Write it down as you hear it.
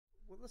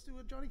Well, let's do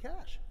a Johnny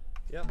Cash.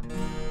 Yep.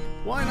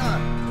 Why not?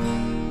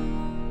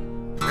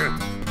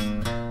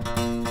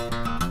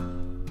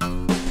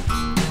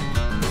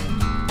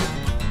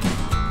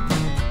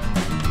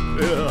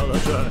 Yeah,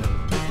 that's right.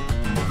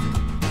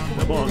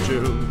 Come on,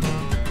 June.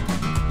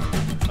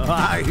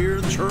 I hear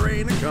the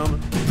train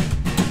a-comin',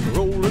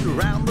 rolling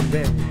around the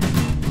bend.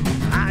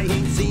 I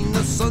ain't seen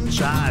the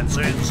sunshine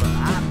since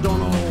I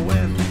don't know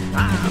when.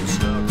 I'm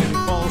stuck in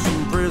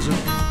Fulsom prison,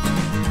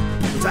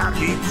 the time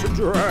keeps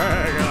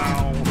a-dragging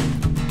on.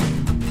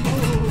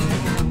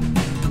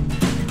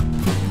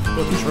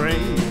 But the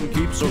train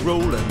keeps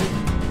a-rolling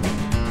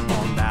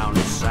on down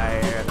to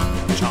Sad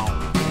Chong.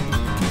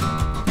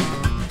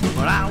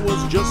 When I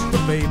was just a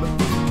baby,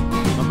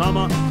 my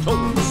mama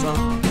told me,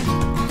 son,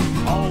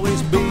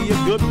 always be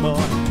a good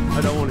boy.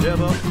 I don't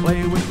ever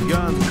play with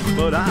guns,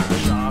 but I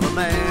shot a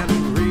man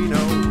in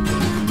Reno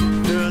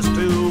just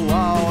to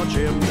watch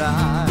him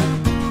die.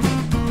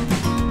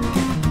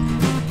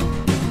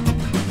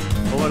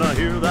 When I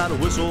hear that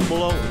whistle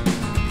blow,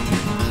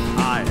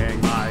 I hang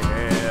my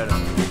head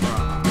and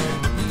cry.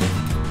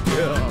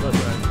 Yeah, that's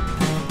right.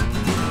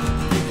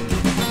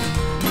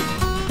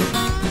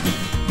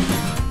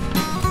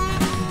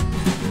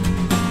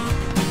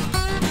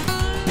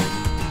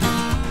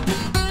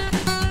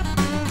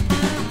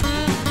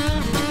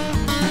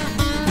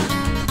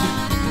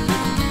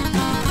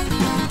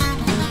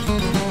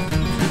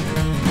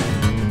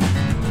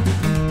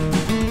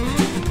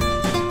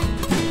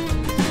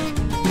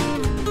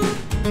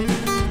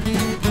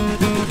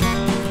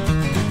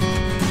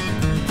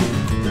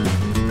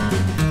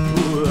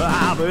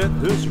 I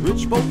bet this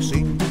rich folks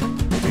eat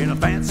in a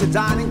fancy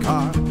dining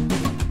car,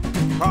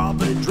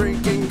 probably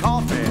drinking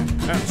coffee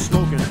and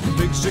smoking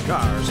big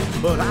cigars.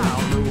 But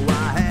I knew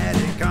I had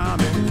it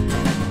coming.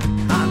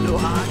 I know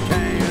I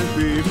can't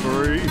be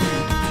free.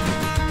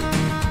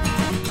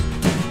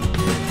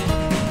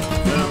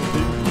 Now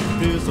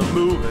here's a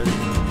movie,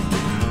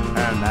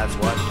 and that's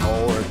what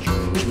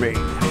tortures me.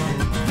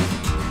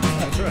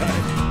 That's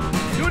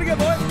right. Do it again,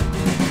 boy.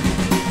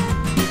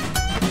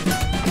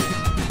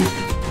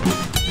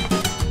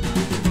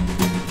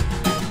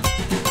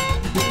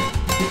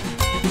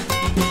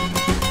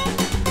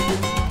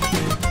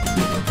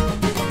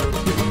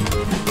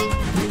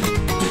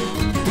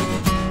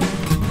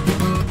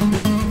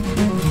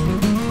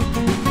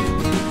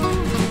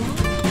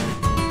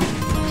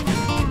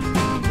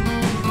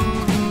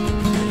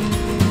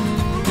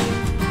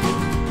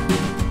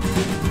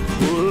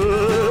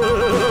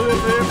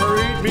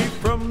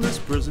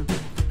 Prison,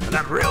 and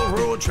that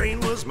railroad train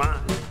was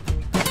mine.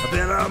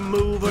 Then I'm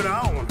moving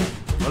on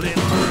a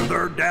little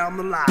further down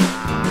the line.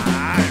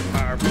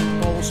 Far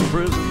from Fulsom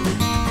prison,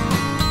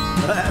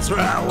 that's where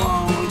I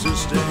want to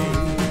stay.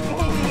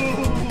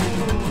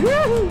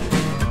 Woo!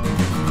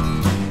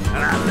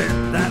 And I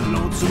let that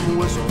lonesome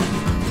whistle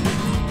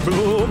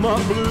blow my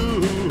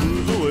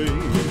blues away.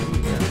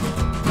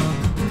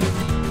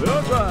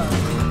 That's right.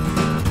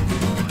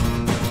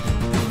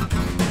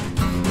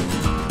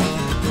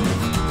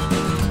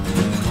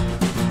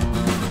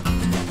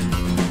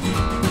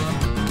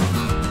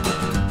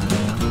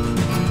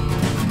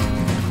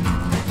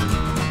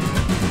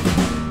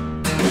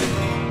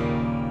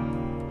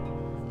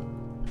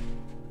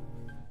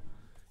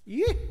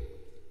 Yeah.